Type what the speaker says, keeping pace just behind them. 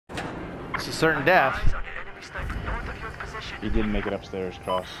It's a certain death. He didn't make it upstairs,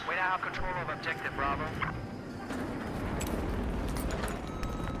 Cross. We now have control of objective Bravo.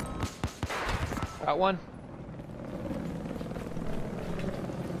 Got one.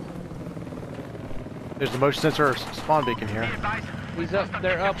 There's the motion sensor spawn beacon here. He's up.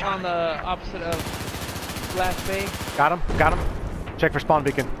 They're up on the opposite of last bay. Got him. Got him. Check for spawn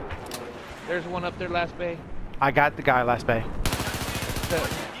beacon. There's one up there, last bay. I got the guy last bay.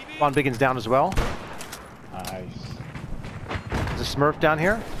 Spawn beacon's down as well. Nice. There's a Smurf down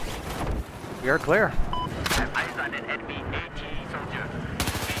here. We are clear. Eyes on an enemy AT soldier.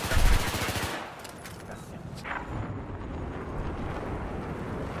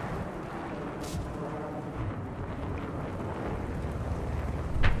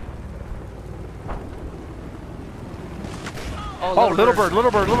 Oh, little bird, little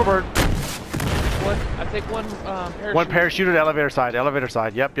bird, little bird. One, I think one parachute. One parachuted elevator side, elevator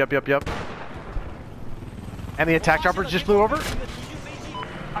side. Yep, yep, yep, yep. And the attack chopper just flew over.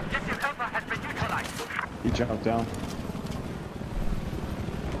 Objective Alpha has been neutralized. He jumped down.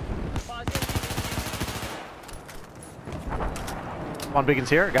 Spawn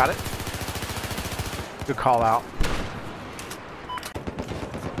beacon's here, got it. Good call out.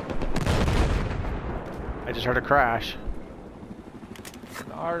 I just heard a crash.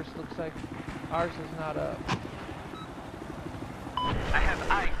 Ours looks like ours is not up. I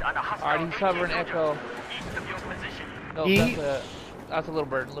have eyes on a hostile. Alright, he's covering AT Echo. east of your position. No, E? that's a little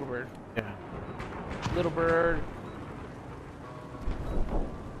bird. Little bird. Yeah. Little bird.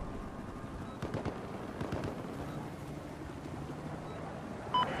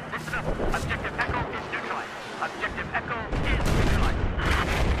 Listen up. Objective Echo is neutralized. Objective Echo is neutralized.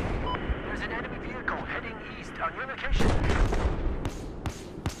 There's an enemy vehicle heading east on your location.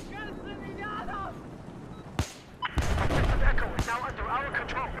 Objective Echo is now under our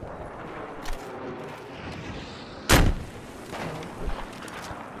control.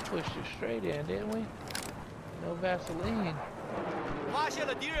 Pushed it straight in, didn't we? No Vaseline.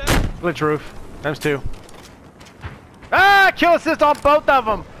 Glitch roof. Times 2. Ah! Kill assist on both of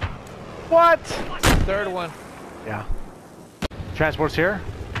them! What? Third one. Yeah. Transport's here.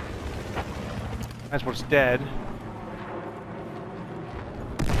 Transport's dead.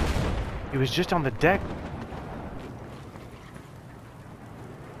 He was just on the deck.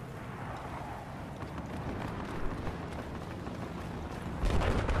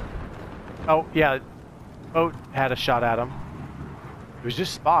 Oh, yeah. Boat had a shot at him. He was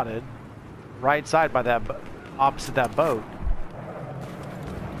just spotted. Right side by that, opposite that boat.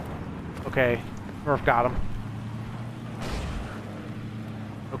 Okay. Murph got him.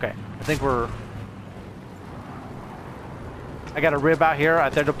 Okay. I think we're... I got a rib out here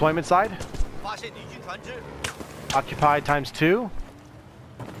at their deployment side. Occupied times 2.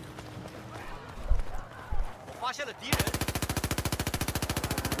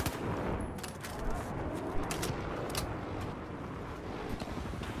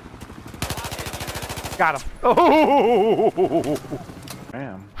 Got him. Oh!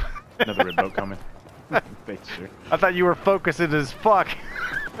 Damn. Another red boat coming. Thanks, sure. I thought you were focusing as fuck.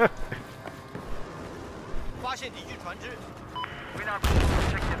 We now control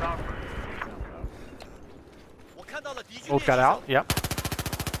objective Alpha. Both got out. Yep.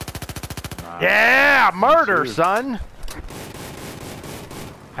 Nice. Yeah, murder, Shoot. son.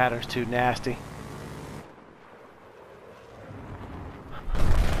 Pattern's too nasty.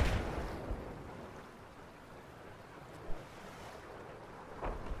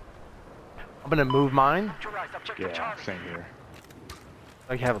 I'm gonna move mine. Neutralized objective Yeah, Charlie. same here.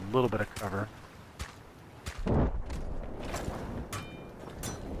 I can have a little bit of cover. Be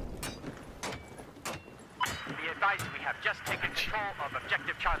advised, we have just taken control of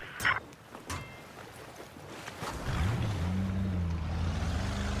objective Charlie.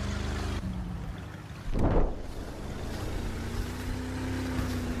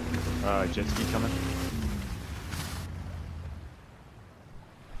 Jet ski coming.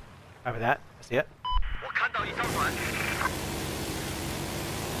 Over that. I see it. 我看到一艘船。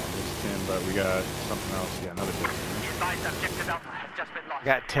 There's 10, but we got something else. Yeah, another jet ski. Be advised, objective Alpha has just been lost. I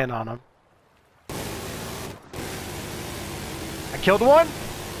got 10 on them. I killed one.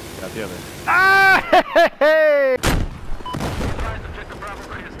 Got the other. Ah! Hey! Be advised, objective Bravo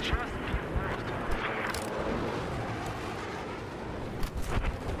has just been lost.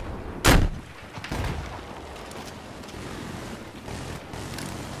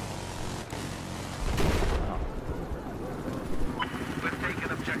 We've taken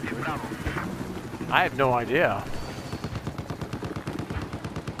objective Bravo. I have no idea.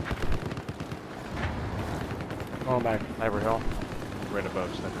 Going back to Cyber Hill. Right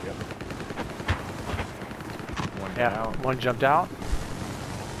above, step together. One got Yeah, out. one jumped out.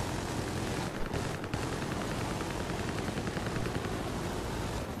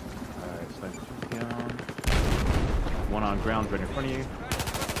 Alright, sniper down. One on ground right in front of you.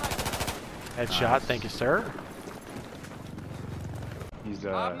 Headshot, Nice. thank you, sir. He's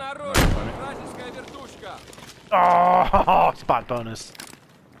Oh, spot bonus.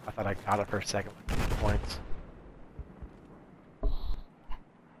 I thought I got it for a second with 2 points.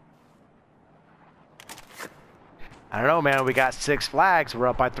 I don't know, man. We got 6 flags. We're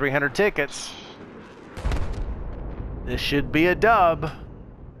up by 300 tickets. This should be a dub.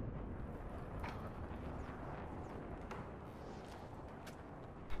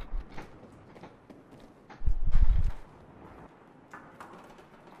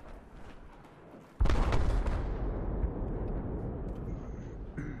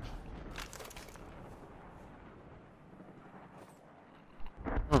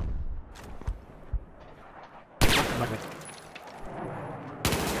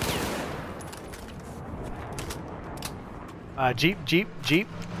 Jeep. two.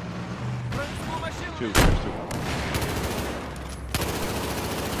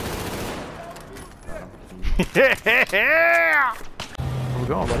 Yeah! Where we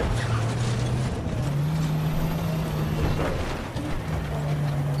going, buddy?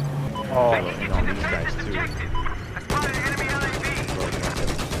 Oh, And on these guys too. I spotted an enemy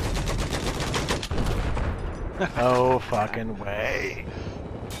LAV. no fucking way.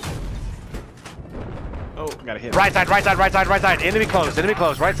 Oh, got a hit. Right side. Enemy close,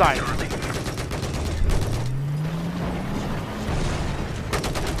 right side.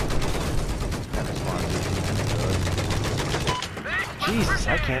 Jesus,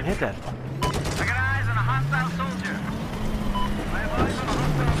 I can't hit that. I got eyes on a hostile soldier. I have eyes on a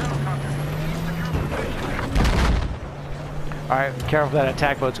hostile helicopter. Alright, careful, that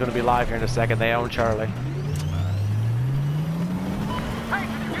attack boat's going to be live here in a second. They own Charlie. Hey,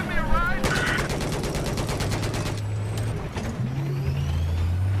 can you give me a ride?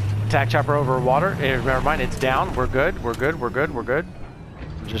 Attack chopper over water. Never mind, it's down. We're good. We're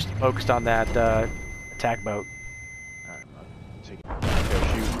just focused on that attack boat. Alright, I'll take it. Go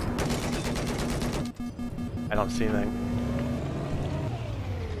shoot. I don't see anything.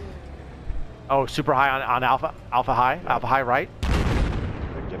 Oh, super high on Alpha high right.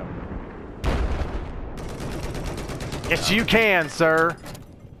 Get him. Yes, you can, sir.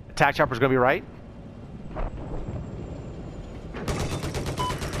 Attack chopper's gonna be right. We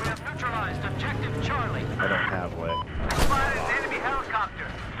have neutralized objective Charlie. I don't have what. I spotted an enemy helicopter.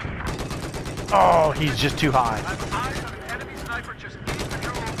 Oh, he's just too high. I have eyes on an enemy sniper just east of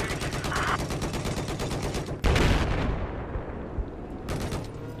your location.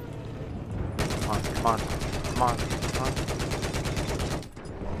 Come on.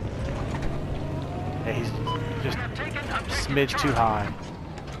 Yeah, he's just We have taken a objective smidge too Charlie. high.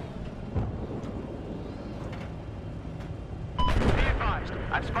 Be advised,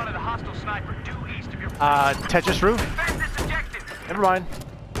 I've spotted a hostile sniper due east of your Tetris roof? Defend this objective. Never mind.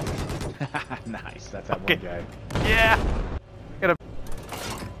 Nice, that's that Okay. one guy. Yeah.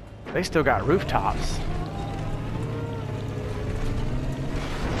 They still got rooftops.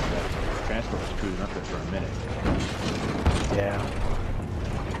 Transport was cruising up there for a minute. Yeah.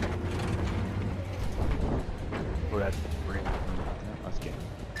 Oh, that's great. Let's get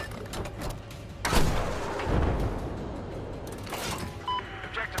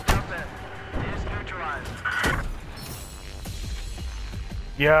Objective Delta is neutralized.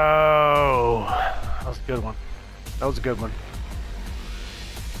 Yo! That was a good one.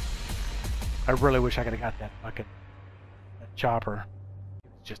 I really wish I could have got that fucking chopper.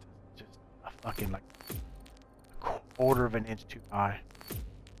 It's just a fucking like a quarter of an inch too high.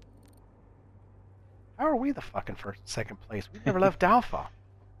 How are we the fucking second place? We never left Alpha.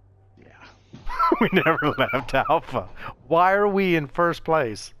 Yeah. We never left Alpha. Why are we in first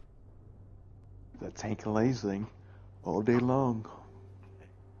place? That tank and lays thing all day long.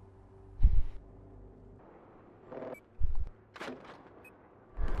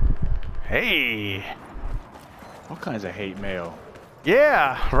 Hey! All kinds of hate mail.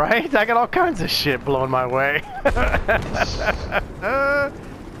 Yeah, right? I got all kinds of shit blowing my way.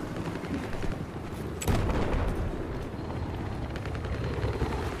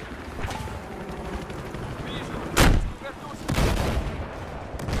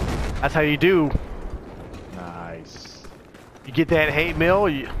 That's how you do. Nice. You get that hate mail,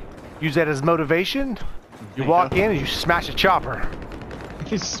 you use that as motivation, you walk in and you smash a chopper.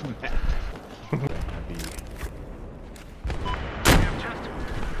 He smacked.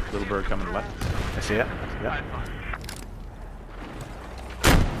 Little bird coming left. I see it. Yeah.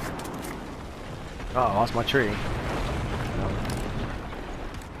 Oh, I lost my tree.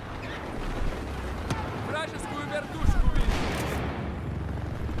 Вражескую вертушку видел.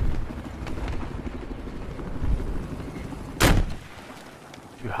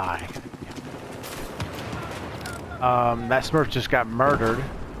 Too high. That Smurf just got murdered.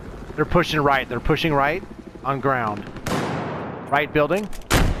 They're pushing right. They're pushing right on ground. Right building.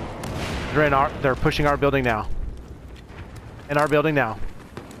 They're pushing our building now. In our building now.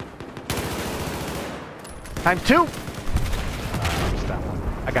 Times 2. Missed that one.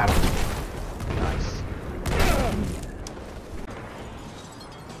 I got him. Nice.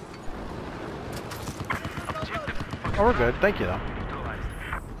 Oh, we're good. Thank you, though.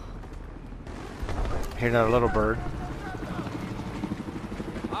 Here's another little bird.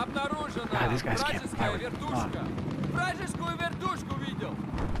 God, these guys can't fly with Вражескую вертушку видел.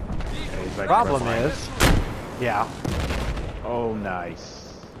 Yeah, he's like Problem right is, yeah, Oh,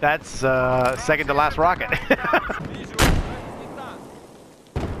 nice. that's second to last rocket. Вижу вражеский танк.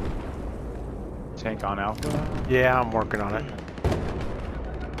 Tank on Alpha. Yeah, I'm working on it.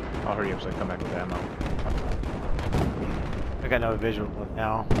 I'll hurry up so I come back with ammo. I got no visual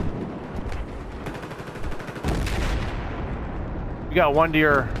now. You got one to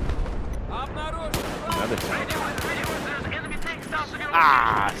your... Обнаружен. Another tank.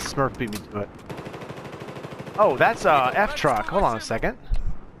 Ah, Smurf beat me to it. Oh, that's a F truck. Hold on a second.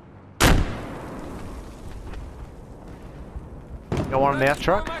 You want on the F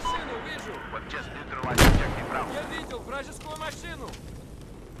truck? Машину вижу. Я видел вражескую машину.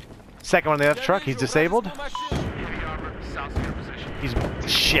 Second one on the F truck. He's disabled. Вражескую машину.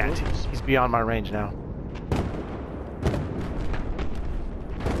 He's shit. He's beyond my range now.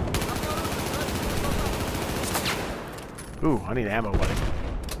 Ooh, I need ammo, buddy.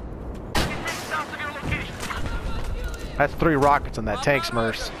 That's 3 rockets on that tank,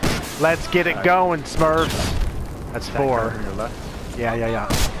 Smurfs. Let's get it going, Smurfs. That's 4. On your left. Yeah. We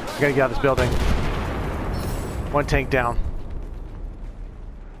gotta get out of this building. 1 tank down.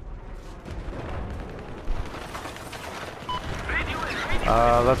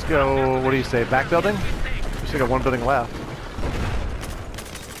 Let's go. What do you say? Back building? We still got 1 building left.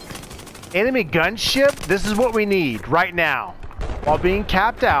 Enemy gunship? This is what we need right now. While being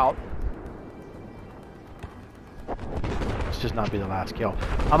capped out. Let's just not be the last kill.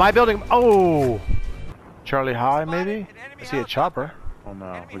 On my building. Oh! Charlie High, maybe? I see a chopper. Oh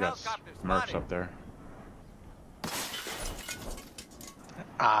no, we got Smurfs up there.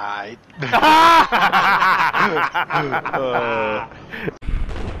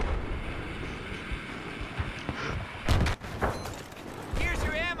 Here's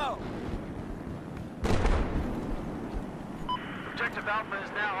your ammo. Objective Alpha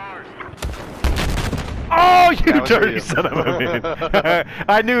is now ours. Oh, you That was dirty you. son of a bitch.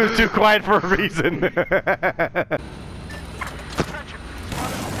 I knew it was too quiet for a reason. Attention.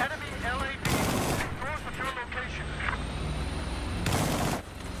 Enemy LAV. North of your location.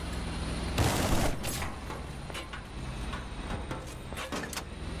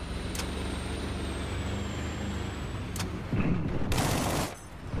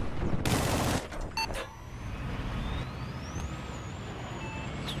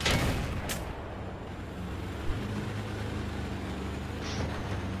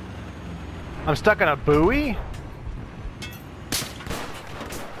 I'm stuck on a buoy?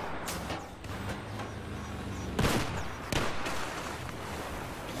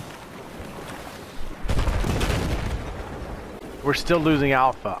 We're still losing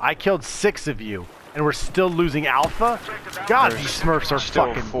Alpha. I killed 6 of you, and we're still losing Alpha? God, these Smurfs are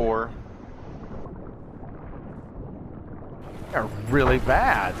Still fucking... 4. They're really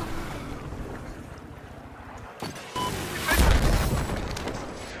bad.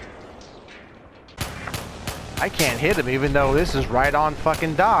 I can't hit him even though this is right on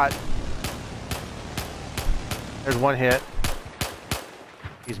fucking dot. There's 1 hit.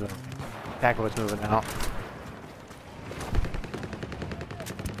 He's moving. Tackle is moving out.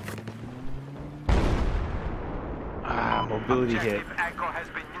 Ah, mobility hit. Echo has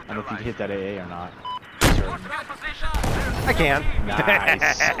been I don't know if you can hit that AA or not. I can.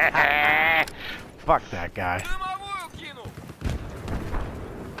 Nice. Fuck that guy. Дымовую кину.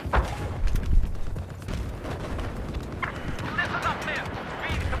 Listen up there. We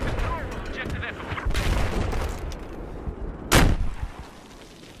have control of Objective Echo.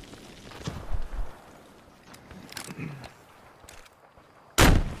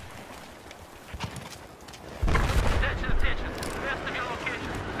 Attention. West of your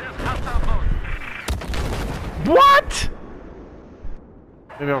location. There's hostile boat. What?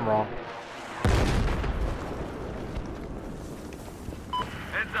 Maybe I'm wrong.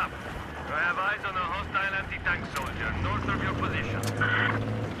 Heads up. have eyes on a hostile anti-tank soldier north of your position.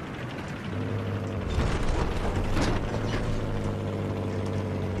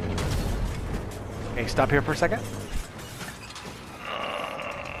 Okay, stop here for a second.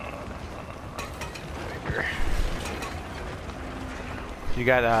 You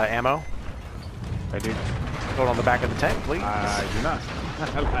got ammo? I do. Throw it on the back of the tank, please. I do not.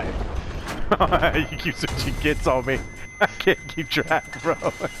 You keep switching kits on me. I can't keep track, bro.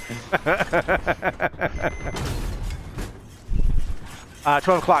 12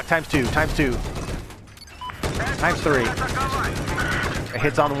 o'clock, times 2, times 2. Times 3. It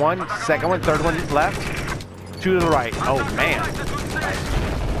hits on one, second one, third one left. 2 to the right. Oh, man.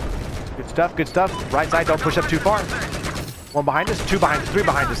 Good stuff, good stuff. Right side, don't push up too far. 1 behind us, 2 behind us, 3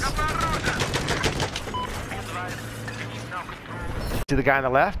 behind us. To the guy on the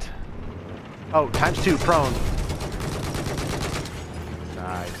left. Oh, times 2, prone.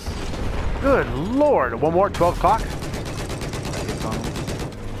 Nice. Good lord. 1 more, 12 o'clock.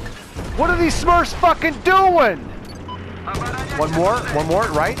 What are these Smurfs fucking doing? 1 more,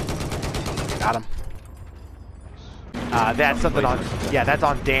 right? Got him. That's something on, yeah, that's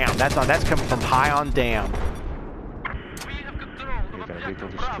on dam. That's coming from high on dam. We got a vehicle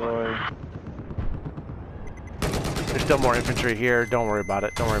destroy. There's still more infantry here. Don't worry about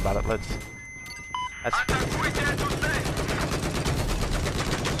it. Don't worry about it. That's.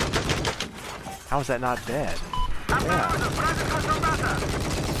 How is that not dead? Yeah.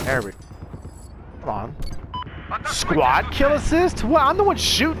 There we. Come on. Squad kill assist? Well, I'm the one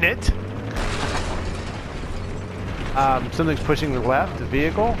shooting it. Something's pushing the left. The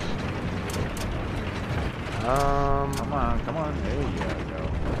vehicle. Come on. There you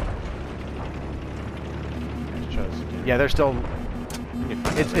go. Yeah, they're still.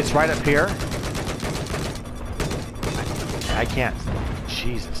 It's right up here. I can't.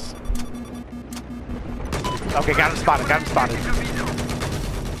 Jesus. Okay, got him spotted. Got him spotted.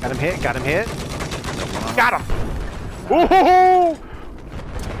 Got him hit. Got him hit. Got him. Woohoo!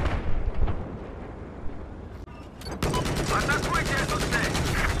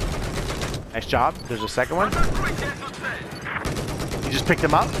 Nice job. There's a second one. You just picked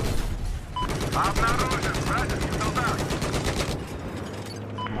him up.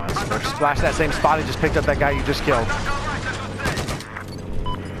 Come on, Smurf. Splash that same spot. He just picked up that guy you just killed.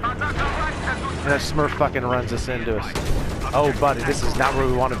 And that Smurf fucking runs us into us. Oh, buddy, this is not where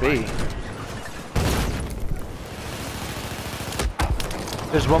we want to be.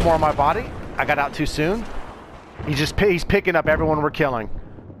 There's 1 more on my body. I got out too soon. He's picking up everyone we're killing.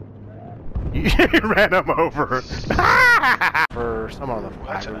 You ran him over. For someone on the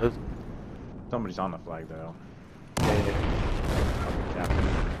flag. Somebody's on the flag though. Yeah. Captain.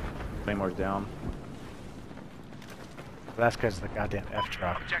 Claymore's down. That's because of the goddamn F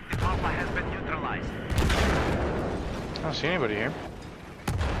truck. Objective Alpha has been neutralized. I don't see anybody here.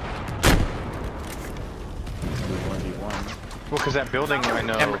 1v1. Well, because that building I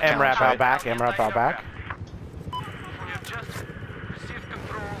know. MRAP out back. MRAP out back. We have just received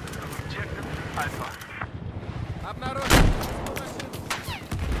control of objective Alpha.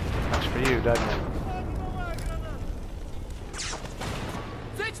 That's for you, doesn't it?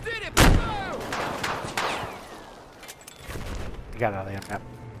 You got it on the MRAP.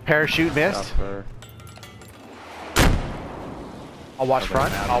 Parachute missed. I'll watch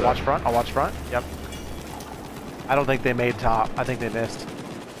front. I'll watch front. I'll watch front. Yep. I don't think they made top. I think they missed.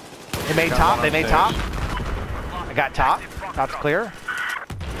 They made top. They made top. I got top. Top's clear.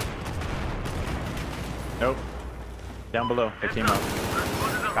 Nope. Down below. They came up.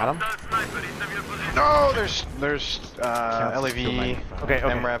 Got him. No, there's LAV, Okay.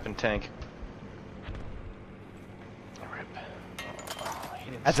 MRAP, and tank.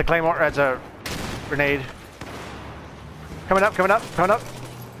 That's a claymore. That's a grenade. Coming up. Coming up. Coming up.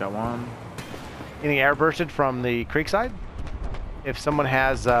 Got one. Getting air bursted from the creek side. If someone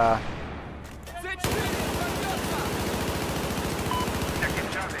has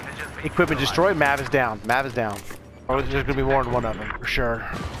equipment destroyed, Mav is down. Mav is down. Or there's gonna be more than one of them for sure.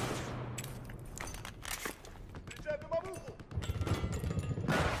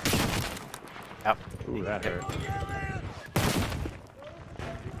 Yep. Ooh, that hurt.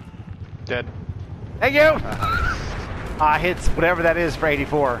 Dead. Thank you. Hits whatever that is for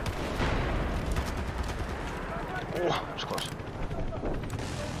 84. Oh, that was close.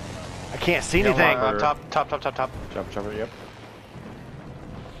 I can't see anything. Top. Chopper, yep.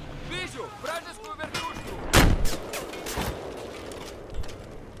 Вижу! Вражескую вертушку!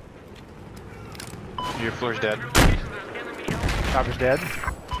 Your floor's dead. Chopper's dead.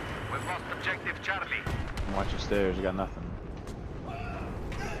 We've lost objective Charlie. I'm watching stairs. You got nothing.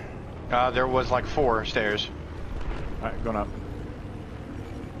 There was like 4 stairs. Alright, going up.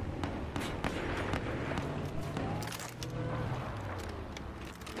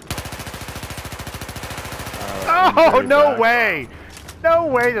 Oh, no way! No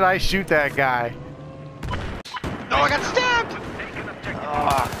way did I shoot that guy. Oh, I got stabbed!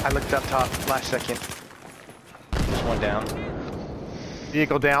 I looked up top last second. Just one down.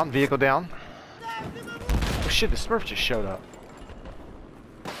 Vehicle down, vehicle down. Oh shit, the Smurf just showed up.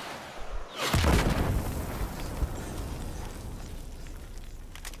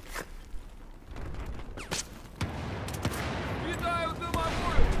 Кидаю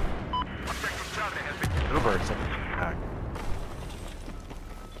дымовую! Little bird's back.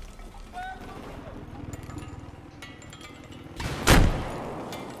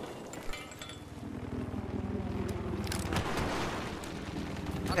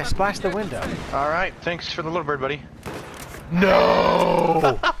 Yeah, splash the window. Alright, thanks for the little bird, buddy.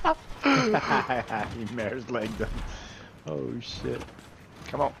 No! He mare's legged him. Oh shit.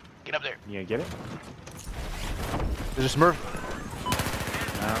 Come on, get up there. You gonna get it? There's a Smurf.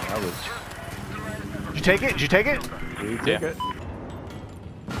 No, that was. Did you take it? Did you take it? We took Yeah. it.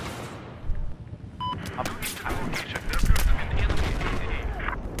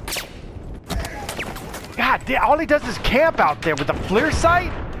 God damn, all he does is camp out there with the FLIR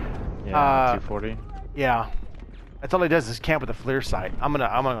sight? Yeah, 240. Yeah. That's all he does is camp with the FLIR sight. I'm gonna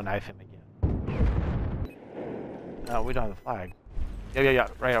go knife him again. No, we don't have the flag. Yeah.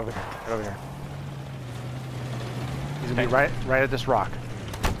 Right over here. Right over here. He's gonna be right at this rock.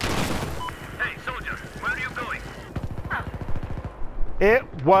 Hey, soldier, where are you going? It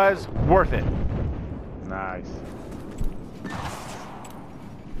was worth it. Nice.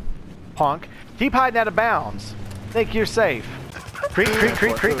 Punk. Keep hiding out of bounds. Think you're safe. Creek.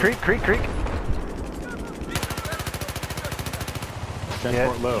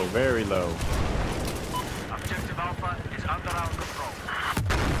 Transport low, very low. Objective Alpha is under our control.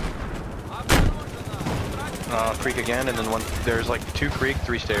 Creek again, and then one. There's like 2 creek,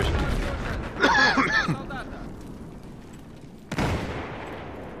 3 stairs.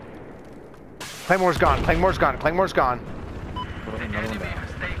 Claymore's gone. Claymore's gone. Claymore's gone. Put another one down.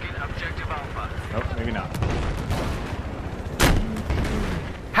 Has taken Objective Alpha. Nope, maybe not.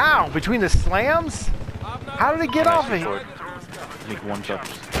 How? Between the slams? How did he get off of here? I think one's up.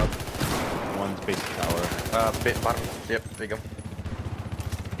 One's base tower. Bit bottom. Yep, there you go.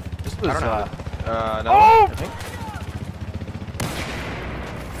 This I was, don't know. No, Oh! I think.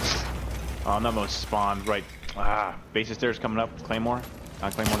 Oh, Nemo spawned right. Base stairs coming up. Claymore.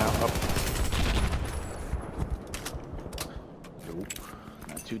 Claymore now. Up. Nope.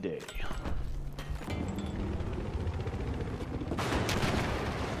 Not today.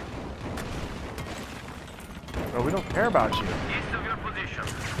 Bro, we don't care about you. East of your position.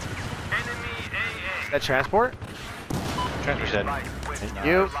 Enemy AA. That transport? Transfer's dead. With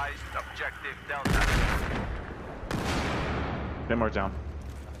You. neutralized Objective Delta. Claymore's down.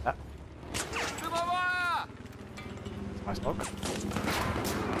 Дымовая! My smoke.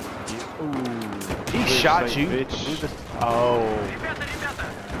 Ooh. He Bitch, shot like, you. bitch. Oh. Ребята!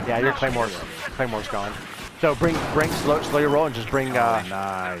 Yeah, your Claymore's gone. So bring slow your roll and just bring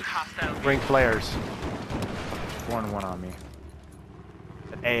Nice. bring flares. 1-1 on me.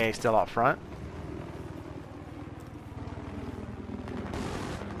 AA still out front.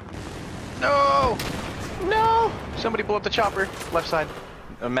 No! No! Somebody blew up the chopper. Left side.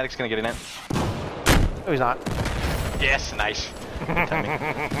 Medic's gonna get in it. No, he's not. Yes, nice. Timing.